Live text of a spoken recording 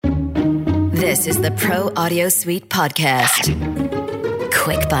This is the Pro Audio Suite podcast.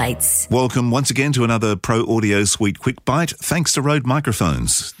 Quick Bites. Welcome once again to another Pro Audio Suite Quick Bite, thanks to Rode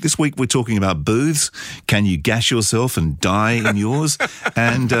microphones. This week we're talking about booths. Can you gas yourself and die in yours?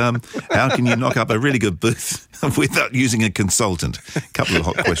 And how can you knock up a really good booth without using a consultant? A couple of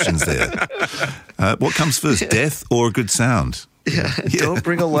hot questions there. What comes first, death or a good sound? Yeah, don't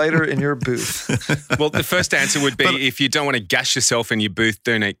bring a lighter in your booth. Well, the first answer would be if you don't want to gas yourself in your booth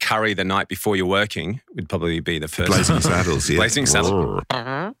doing a curry the night before you're working, would probably be the first. Blazing Saddles, yeah. Blazing Saddles.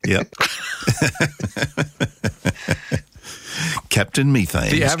 Yep. Captain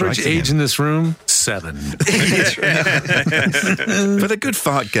Methane. The average age in this room, 7. But a good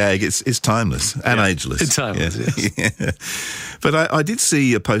fart gag is timeless and ageless. It's timeless, yes. Yeah. But I did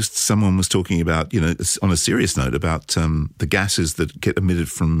see a post someone was talking about, on a serious note, about the gases that get emitted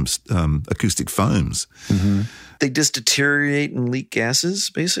from acoustic foams. Mm-hmm. They just deteriorate and leak gases,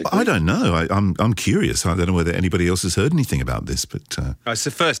 basically? I don't know. I'm curious. I don't know whether anybody else has heard anything about this, but... It's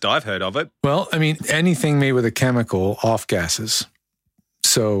the first I've heard of it. Well, I mean, anything made with a chemical off gases.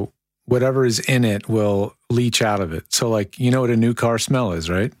 So whatever is in it will leach out of it. So like, you know what a new car smell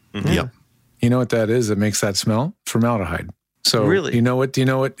is, right? Mm-hmm. Yep. You know what that is that makes that smell? Formaldehyde. So really? do you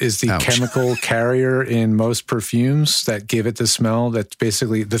know what is the chemical carrier in most perfumes that give it the smell? That's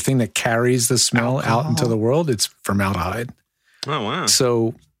basically the thing that carries the smell out into the world. It's formaldehyde. Oh, wow.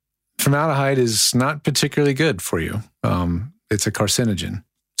 So formaldehyde is not particularly good for you. It's a carcinogen.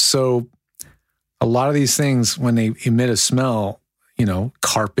 So a lot of these things, when they emit a smell,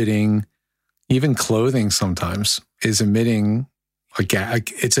 carpeting, even clothing sometimes is emitting a gas.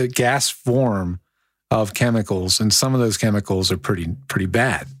 It's a gas form of chemicals, and some of those chemicals are pretty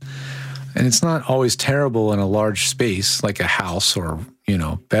bad. And it's not always terrible in a large space like a house or,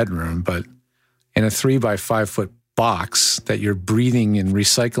 bedroom, but in a 3x5 foot box that you're breathing and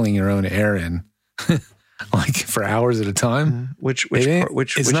recycling your own air in, like for hours at a time. Which air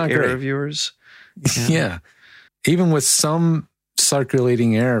great. of yours? Yeah. Even with some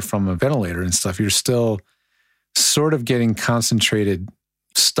circulating air from a ventilator and stuff, you're still sort of getting concentrated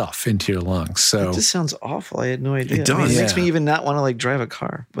stuff into your lungs. So this sounds awful. I had no idea. It does. It makes me even not want to drive a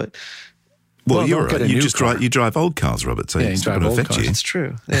car. But you're right. You drive old cars, Robert. So it's not going to affect you. It's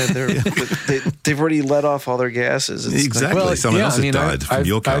true. Yeah, they've already let off all their gases. Exactly. Someone else has died from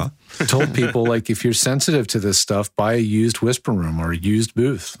your car. I've told people, if you're sensitive to this stuff, buy a used whisper room or a used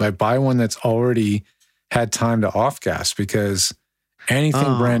booth. Buy one that's already had time to off gas, because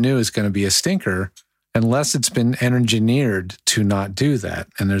anything brand new is going to be a stinker unless it's been engineered to not do that.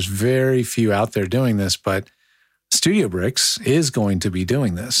 And there's very few out there doing this, but Studio Bricks is going to be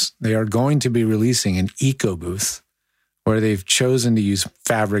doing this. They are going to be releasing an eco booth where they've chosen to use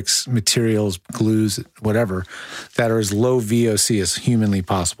fabrics, materials, glues, whatever, that are as low VOC as humanly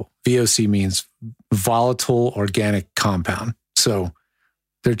possible. VOC means volatile organic compound. So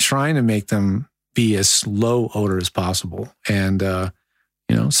they're trying to make them be as low odor as possible. And,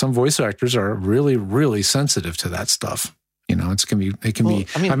 some voice actors are really, really sensitive to that stuff. It can be.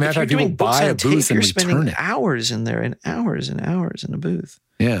 I've had people buy a booth and return it. You're spending hours in there and hours and hours in a booth.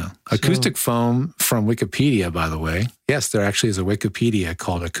 Yeah. Acoustic foam from Wikipedia, by the way. Yes, there actually is a Wikipedia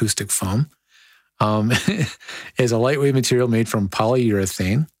called acoustic foam. Is a lightweight material made from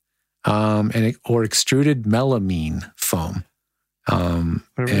polyurethane or extruded melamine foam.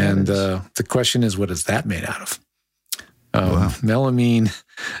 The question is, what is that made out of? Melamine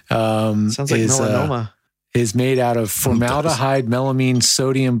sounds like melanoma. Is made out of formaldehyde, melamine,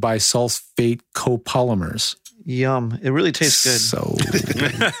 sodium bisulfate copolymers. Yum. It really tastes good. So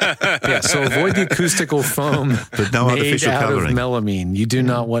avoid the acoustical foam but no made out coloring. of melamine. You do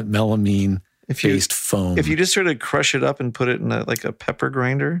not want melamine-based foam. If you just sort of crush it up and put it in a pepper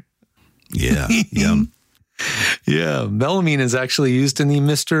grinder. Yeah, yum. Yeah, melamine is actually used in the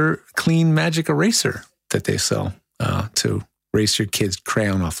Mr. Clean Magic Eraser that they sell to erase your kid's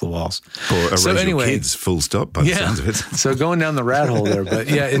crayon off the walls. Or erase your kids, full stop, by the sounds of it. So going down the rat hole there.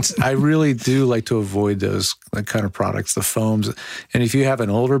 But I really do like to avoid those kind of products, the foams. And if you have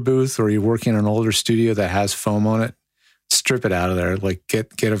an older booth or you're working in an older studio that has foam on it, strip it out of there.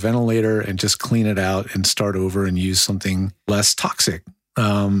 Get a ventilator and just clean it out and start over and use something less toxic.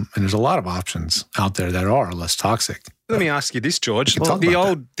 And there's a lot of options out there that are less toxic. Let me ask you this, George.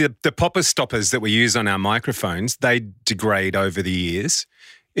 The popper stoppers that we use on our microphones, they degrade over the years.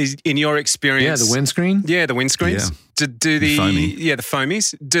 Is in your experience? Yeah, the windscreen. Yeah, the windscreens. Yeah. Do the foamy. Yeah, the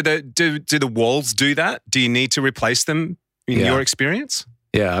foamies. Do the walls do that? Do you need to replace them in your experience?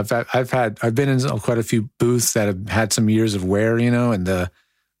 Yeah, I've been in quite a few booths that have had some years of wear, and the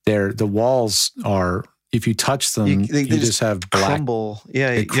walls are if you touch them, they you just have black. crumble.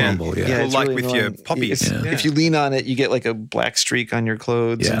 Yeah, They crumble, yeah. Well, it's like really with your annoying. poppies. If you lean on it, you get like a black streak on your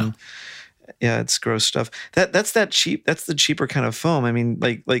clothes. Yeah. And it's gross stuff. That's the cheaper kind of foam. I mean,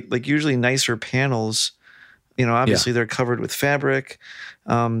 like usually nicer panels, obviously they're covered with fabric.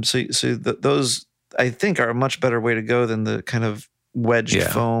 Those I think are a much better way to go than the kind of wedged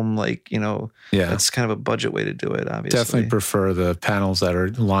foam, that's kind of a budget way to do it, obviously. Definitely prefer the panels that are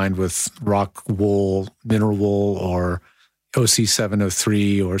lined with rock wool, mineral wool, or OC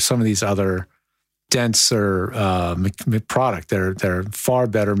 703, or some of these other denser product. They're far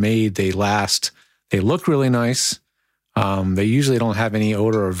better made. They last. They look really nice. They usually don't have any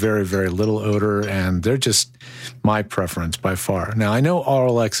odor or very, very little odor, and they're just my preference by far. Now, I know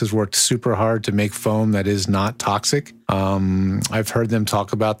RLX has worked super hard to make foam that is not toxic. I've heard them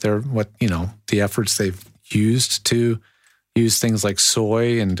talk about the efforts they've used to use things like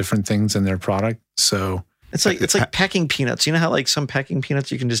soy and different things in their product. So it's like packing peanuts. You know how like some packing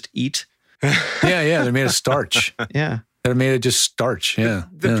peanuts you can just eat? Yeah, they're made of starch. Yeah. They're made of just starch, yeah.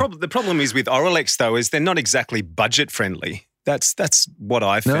 The problem is with Oralex, though, is they're not exactly budget friendly. That's what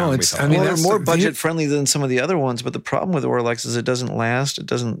I found with Oralex. They're more budget friendly than some of the other ones, but the problem with Oralex is it doesn't last. It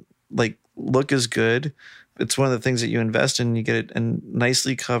doesn't look as good. It's one of the things that you invest in. You get it, and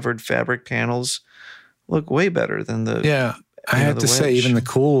nicely covered fabric panels look way better than the. Yeah, I have to say, even the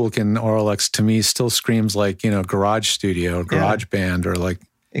cool looking Oralex to me still screams like Garage Studio, Garage Band, or like.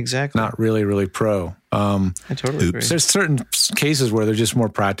 Exactly. Not really, really pro. I totally agree. There's certain cases where they're just more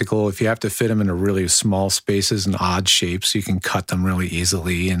practical. If you have to fit them into really small spaces and odd shapes, you can cut them really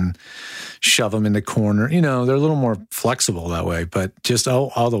easily and shove them in the corner. They're a little more flexible that way. But just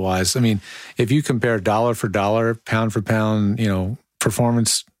otherwise, I mean, if you compare dollar for dollar, pound for pound,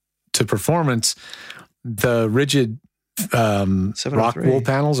 performance to performance, the rigid rock wool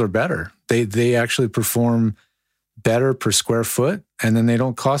panels are better. They actually perform better per square foot, and then they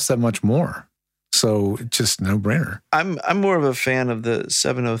don't cost that much more. So it's just no brainer. I'm more of a fan of the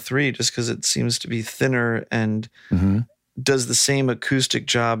 703 just because it seems to be thinner and does the same acoustic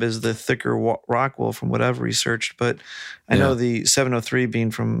job as the thicker rock wool from what I've researched. But I know the 703 being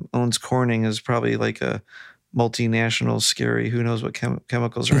from Owens Corning is probably like a multinational scary. Who knows what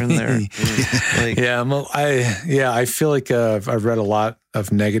chemicals are in there? I feel like I've read a lot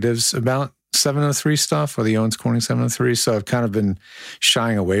of negatives about 703 stuff, or the Owens Corning 703, so I've kind of been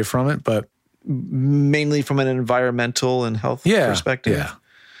shying away from it, but mainly from an environmental and health perspective.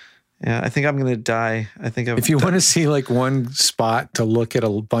 Yeah, I think I'm going to die. If you want to see like one spot to look at a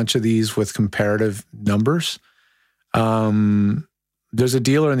bunch of these with comparative numbers, there's a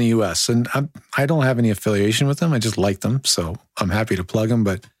dealer in the U.S., and I don't have any affiliation with them. I just like them, so I'm happy to plug them,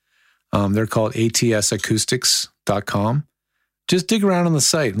 but they're called atsacoustics.com. Just dig around on the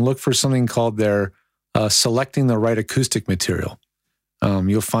site and look for something called their selecting the right acoustic material.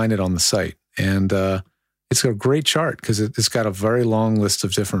 You'll find it on the site. And it's a great chart because it's got a very long list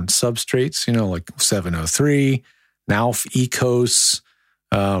of different substrates, like 703, Nauf Ecos,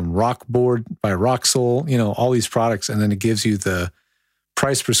 Rockboard by Roxol, all these products. And then it gives you the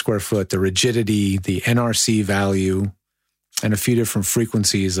price per square foot, the rigidity, the NRC value, and a few different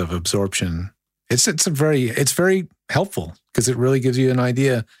frequencies of absorption. It's very helpful because it really gives you an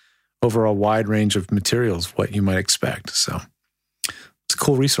idea over a wide range of materials what you might expect. So it's a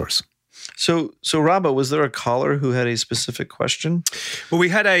cool resource. So Robbo, was there a caller who had a specific question? Well, we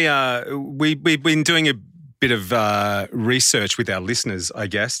had we've been doing a bit of research with our listeners, I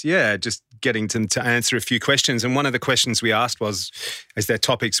guess. Yeah, just getting them to answer a few questions. And one of the questions we asked was, is there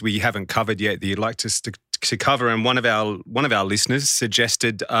topics we haven't covered yet that you'd like us to cover? And one of our listeners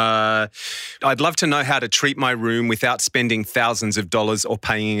suggested, I'd love to know how to treat my room without spending thousands of dollars or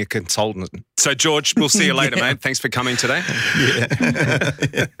paying a consultant. So, George, we'll see you later, mate. Thanks for coming today.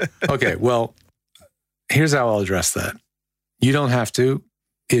 Okay, well, here's how I'll address that. You don't have to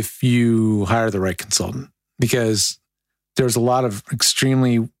if you hire the right consultant, because there's a lot of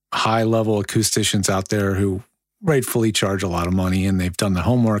extremely high-level acousticians out there who rightfully charge a lot of money, and they've done the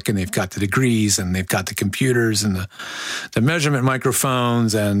homework, and they've got the degrees, and they've got the computers and the measurement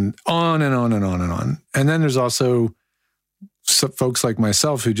microphones, and on and on and on and on. And then there's also some folks like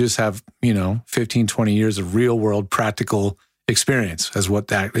myself who just have, 15, 20 years of real-world practical experience as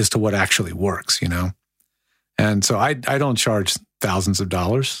to what actually works, And so I don't charge thousands of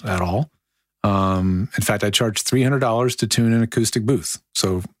dollars at all. In fact, I charge $300 to tune an acoustic booth.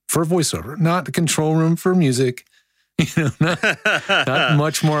 So for a voiceover, not the control room for music, not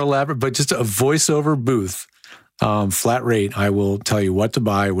much more elaborate, but just a voiceover booth, flat rate. I will tell you what to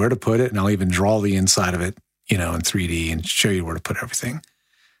buy, where to put it, and I'll even draw the inside of it, in 3D and show you where to put everything.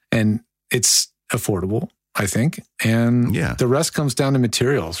 And it's affordable, I think. And the rest comes down to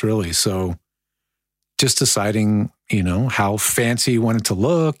materials, really. So just deciding, how fancy you want it to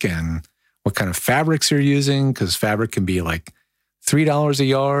look and what kind of fabrics you're using, because fabric can be like $3 a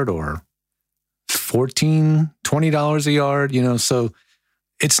yard or $14, $20 a yard, so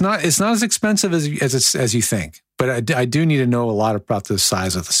it's not as expensive as you think. But I do need to know a lot about the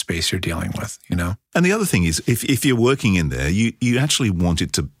size of the space you're dealing with, And the other thing is, if you're working in there, you actually want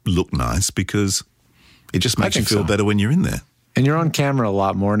it to look nice because it just makes you feel better when you're in there. And you're on camera a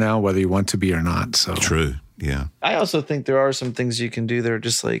lot more now, whether you want to be or not. So true, yeah. I also think there are some things you can do that are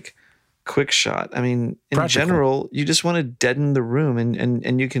just like quick shot. I mean, in Practical. general, you just want to deaden the room,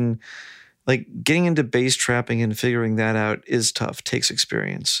 and you can, like, getting into bass trapping and figuring that out is tough, takes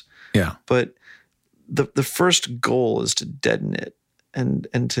experience. Yeah. But the first goal is to deaden it and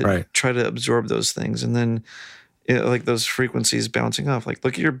to try to absorb those things. And then, like those frequencies bouncing off, like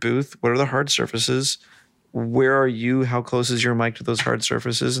look at your booth. What are the hard surfaces? Where are you? How close is your mic to those hard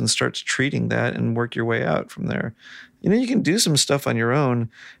surfaces? And start treating that and work your way out from there. You can do some stuff on your own.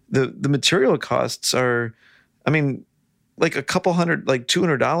 The material costs are, like a couple hundred, like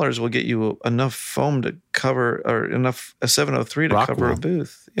 $200 will get you enough foam to cover, or enough a 703 to cover a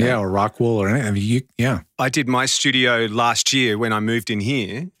booth. Yeah, or rock wool or anything. I did my studio last year when I moved in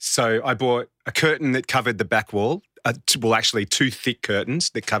here. So I bought a curtain that covered the back wall. Actually 2 thick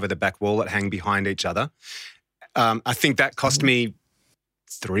curtains that cover the back wall that hang behind each other. I think that cost me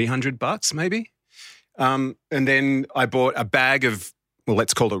 $300 maybe. And then I bought a bag of,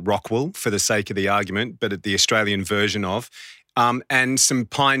 let's call it rock wool for the sake of the argument, but the Australian version of, and some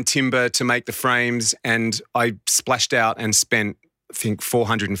pine timber to make the frames. And I splashed out and spent, I think,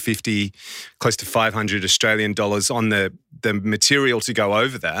 450, close to 500 Australian dollars on the material to go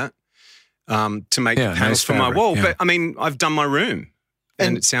over that, to make panels for my wall. Yeah. But I've done my room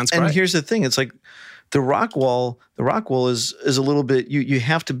and it sounds great. And here's the thing. It's like the rock wall is a little bit, you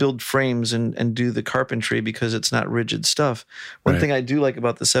have to build frames and do the carpentry because it's not rigid stuff. One thing I do like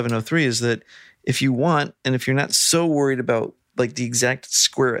about the 703 is that if you want, and if you're not so worried about like the exact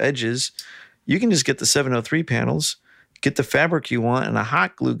square edges, you can just get the 703 panels, get the fabric you want and a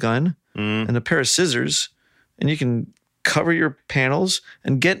hot glue gun and a pair of scissors, and you can cover your panels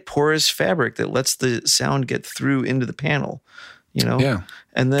and get porous fabric that lets the sound get through into the panel. Yeah.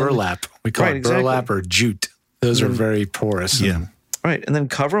 And then burlap. We call it burlap or jute. Those are very porous. Yeah. Right. And then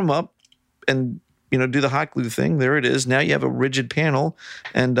cover them up and, do the hot glue thing. There it is. Now you have a rigid panel.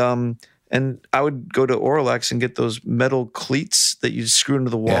 And I would go to Orlex and get those metal cleats that you screw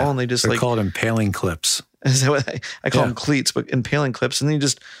into the wall, and they're called impaling clips. Is that what I call them cleats, but impaling clips. And then you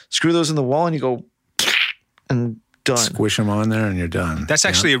just screw those in the wall and you go and done. Squish them on there and you're done. That's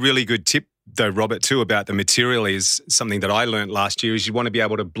actually a really good tip, though, Robert, too, about the material. Is something that I learned last year, is you want to be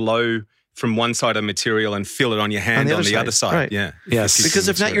able to blow from one side of the material and feel it on your hand on the other side. Right. Yeah. Yes. Because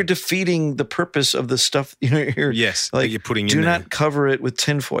if not, you're defeating the purpose of the stuff you're that you're putting in there. Do not cover it with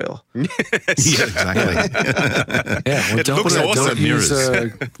tinfoil. Yeah, exactly. It looks awesome.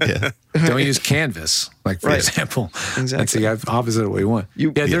 Don't use canvas, like, for example. Exactly. That's the opposite of what we want.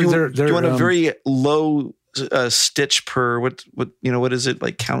 You want a very low stitch per, what is it,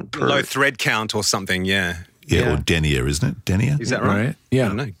 like count per? Low thread count or something, Yeah, or denier, isn't it? Denier? Is that right? Yeah. I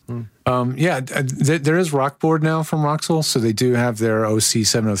don't know. There is Rockboard now from Roxel, so they do have their OC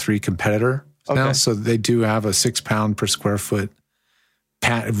 703 competitor now. So they do have a 6 pound per square foot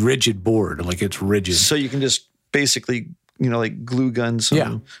rigid board, like it's rigid. So you can just basically, like glue gun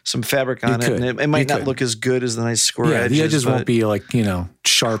some fabric on it, and it might not look as good as the nice square edges. The edges won't be like,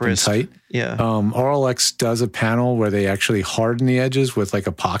 sharp crisp. and tight. Yeah. Orlex does a panel where they actually harden the edges with like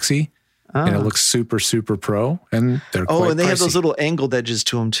epoxy. And it looks super, super pro, and they're quite and they pricey. have those little angled edges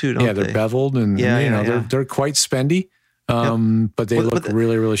to them too, don't they? Yeah, they're beveled, and they're quite spendy, but they look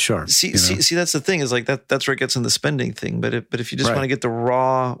really, really sharp. See, that's the thing, is like that's where it gets in the spending thing. But if you just want to get the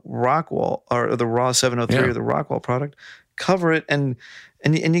raw Rockwall or the raw 703 or the Rockwall product, cover it, and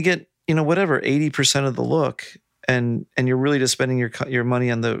you get whatever 80% of the look, and you're really just spending your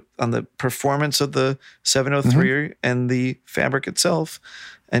money on the performance of the 703 and the fabric itself.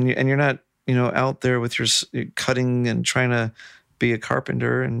 And you're not, out there with your cutting and trying to be a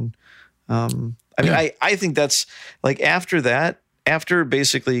carpenter. And I think that's like after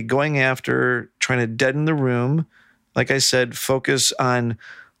basically going after trying to deaden the room, like I said, focus on,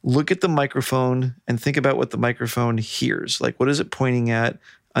 look at the microphone and think about what the microphone hears. Like, what is it pointing at?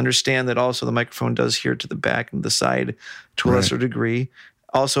 Understand that also the microphone does hear to the back and the side to a lesser degree.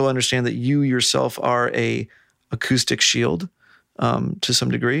 Also understand that you yourself are a acoustic shield. To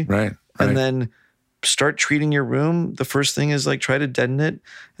some degree. Right. And then start treating your room, the first thing is like try to deaden it.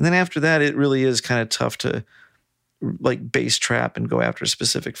 And then after that, it really is kind of tough to like bass trap and go after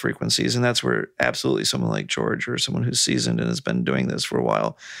specific frequencies. And that's where absolutely someone like George or someone who's seasoned and has been doing this for a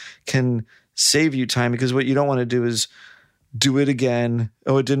while can save you time, because what you don't want to do is do it again.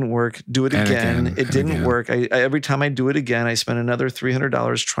 Oh, it didn't work. Do it again. It didn't work. I every time I do it again, I spend another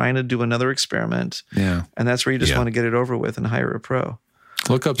 $300 trying to do another experiment. Yeah. And that's where you just want to get it over with and hire a pro.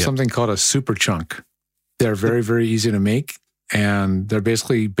 Look up something called a super chunk. They're very, very easy to make. And they're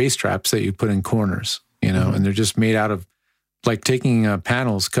basically bass traps that you put in corners, you know, and they're just made out of like taking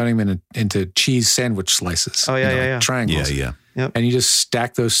panels, cutting them into cheese sandwich slices. Oh, yeah, like triangles. Yeah. Yep. And you just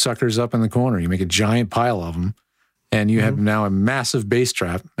stack those suckers up in the corner. You make a giant pile of them. And you have now a massive bass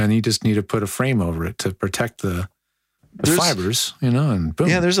trap, and you just need to put a frame over it to protect the fibers, you know, and boom.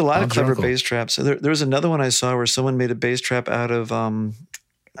 Yeah, there's a lot of Bob's clever your uncle. bass traps. So there was another one I saw where someone made a bass trap out of, I'm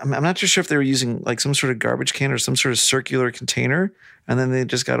not too sure if they were using like some sort of garbage can or some sort of circular container, and then they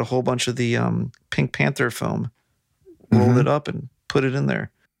just got a whole bunch of the Pink Panther foam, rolled it up and put it in there.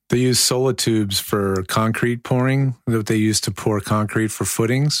 They use solitubes for concrete pouring that they use to pour concrete for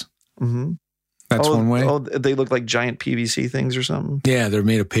footings. Mm-hmm. That's one way. Oh, they look like giant PVC things or something. Yeah, they're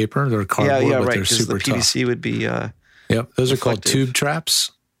made of paper. They're cardboard, but right. they're Because super the PVC tough. would be. Yep, those are called reflective. tube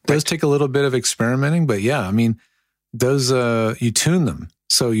traps. Those take a little bit of experimenting, but yeah, I mean, those you tune them.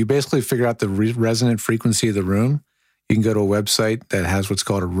 So you basically figure out the resonant frequency of the room. You can go to a website that has what's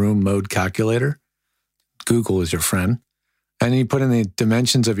called a room mode calculator. Google is your friend. And you put in the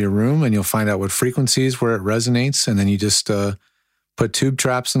dimensions of your room, and you'll find out what frequencies where it resonates, and then you just put tube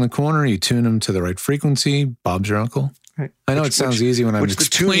traps in the corner. You tune them to the right frequency. Bob's your uncle. Right. I know it sounds easy when I'm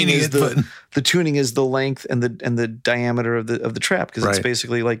explaining it, but the tuning is the length and the diameter of the trap, because it's Right.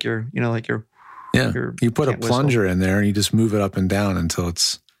 basically like your yeah, your you put a can't whistle. plunger in there and you just move it up and down until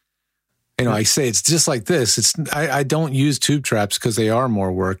it's. You know, I say it's just like this. It's I don't use tube traps because they are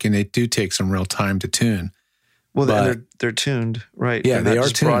more work and they do take some real time to tune. Well, But- they're tuned, right? Yeah, They're they not are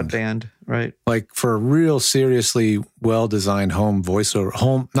just tuned. broadband, right? Like for a real seriously well-designed home,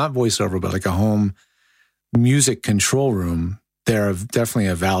 not voiceover, but like a home music control room, they're definitely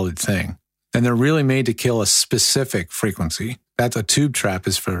a valid thing. And they're really made to kill a specific frequency. That's a tube trap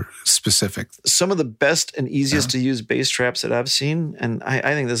is for specific. Some of the best and easiest to use bass traps that I've seen, and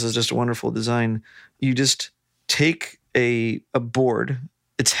I think this is just a wonderful design. You just take a board.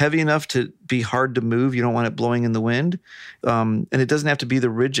 It's heavy enough to be hard to move. You don't want it blowing in the wind, and it doesn't have to be the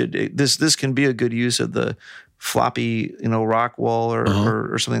rigid. This can be a good use of the floppy, rock wall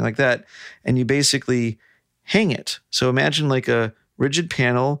or something like that. And you basically hang it. So imagine like a rigid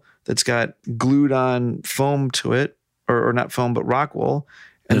panel that's got glued on foam to it, or not foam, but rock wool.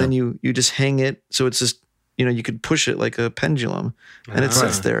 And then you just hang it. So it's just, you could push it like a pendulum and it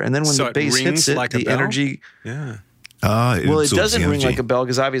sits there. And then when So the it bass hits rings it, like a the bell? energy. Yeah. It Well, it absorbs doesn't the ring energy. like a bell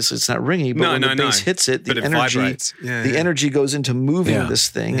because obviously it's not ringy. But when the bass hits it, But the it energy, vibrates. Yeah, the yeah. energy goes into moving Yeah. this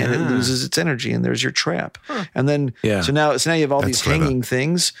thing, and it Yeah. loses its energy, and there's your trap. And then Yeah. so now you have all That's these clever. hanging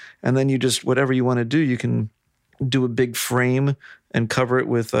things, and then you just whatever you want to do, you can do a big frame and cover it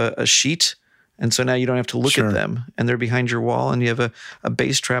with a sheet. And so now you don't have to look Sure. at them, and they're behind your wall, and you have a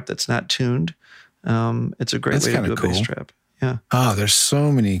bass trap that's not tuned. It's a great That's way to kinda do a bass cool. trap. Yeah. Oh, there's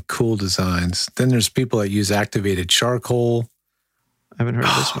so many cool designs. Then there's people that use activated charcoal. I haven't heard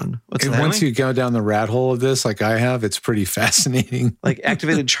of this one. What's And that? once you go down the rat hole of this, like I have, it's pretty fascinating. Like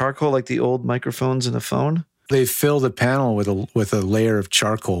activated charcoal, like the old microphones in a phone? They fill the panel with a layer of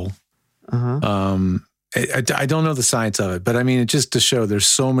charcoal. I don't know the science of it, but I mean, it's just to show there's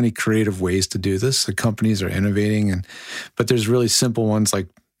so many creative ways to do this. The companies are innovating, but there's really simple ones like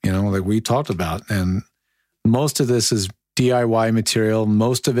we talked about. And most of this is DIY material.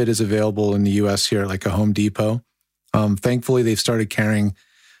 Most of it is available in the US here, like a Home Depot. Thankfully, they've started carrying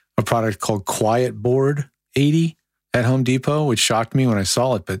a product called Quiet Board 80 at Home Depot, which shocked me when I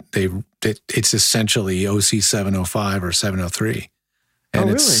saw it, but it's essentially OC 705 or 703. And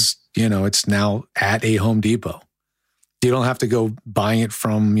it's, it's now at a Home Depot. You don't have to go buying it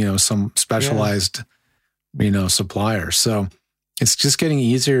from, some specialized, supplier. So it's just getting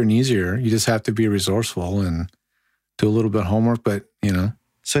easier and easier. You just have to be resourceful and do a little bit of homework, but,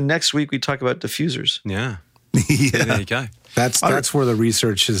 So next week we talk about diffusers. Yeah. Yeah. There you go. That's where the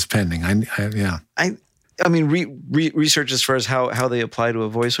research is pending. I mean, research as far as how they apply to a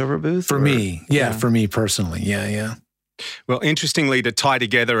voiceover booth? For me, for me personally. Yeah. Well, interestingly, to tie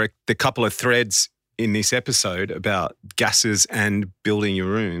together the couple of threads in this episode about gases and building your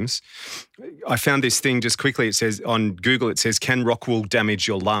rooms, I found this thing just quickly. It says on Google, can rock wool damage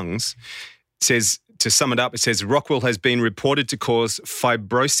your lungs? It says to sum it up, it says Rockwool has been reported to cause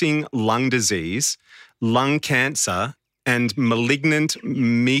fibrosing lung disease, lung cancer, and malignant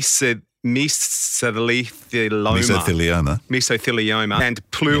mesothelioma,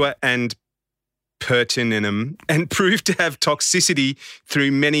 and pleura and peritoneum, and proved to have toxicity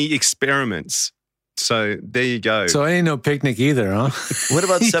through many experiments. So there you go. So I ain't no picnic either, huh? What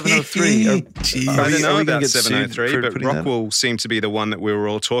about 703? I don't know about 703, but Rockwool seemed to be the one that we were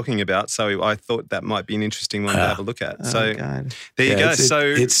all talking about. So I thought that might be an interesting one to have a look at. So there you go.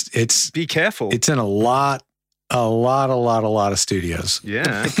 It's be careful. It's in a lot of studios.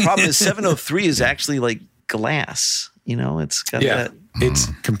 Yeah. The problem is 703 is actually like glass. You know, it's got that. It's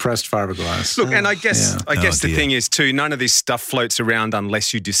compressed fiberglass. Look, and I guess the thing is too, none of this stuff floats around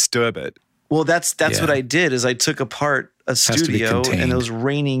unless you disturb it. Well, that's what I did is I took apart a studio and it was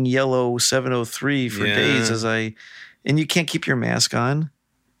raining yellow 703 for days and you can't keep your mask on.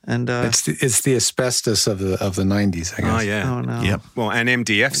 And it's the asbestos of the 90s, I guess. Oh yeah. Oh no. Yep. Well, and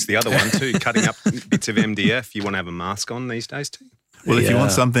MDF's the other one too. Cutting up bits of MDF, you want to have a mask on these days too. Well, if you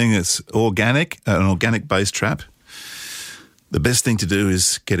want something that's organic, an organic-based trap, the best thing to do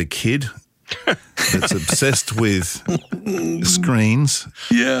is get a kid that's obsessed with screens.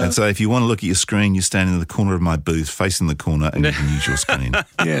 Yeah. And so if you want to look at your screen, you stand in the corner of my booth, facing the corner, and you can use your screen.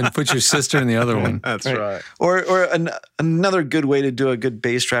 Yeah, and put your sister in the other one. That's right. Or another good way to do a good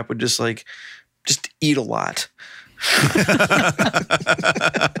bass trap would just eat a lot.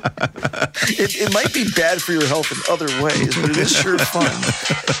 It might be bad for your health in other ways, but it is sure fun.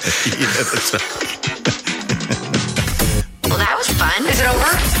 Yeah, that's right. Well, that was fun. Is it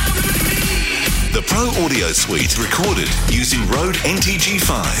over? The Pro Audio Suite recorded using Rode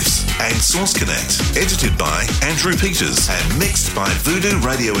NTG5s and Source Connect. Edited by Andrew Peters and mixed by Voodoo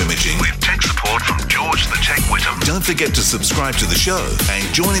Radio Imaging with tech support from George the Tech Whittam. Don't forget to subscribe to the show and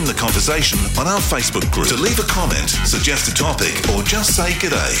join in the conversation on our Facebook group. To leave a comment, suggest a topic, or just say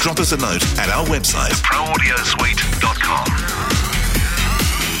g'day, drop us a note at our website, theproaudiosuite.com.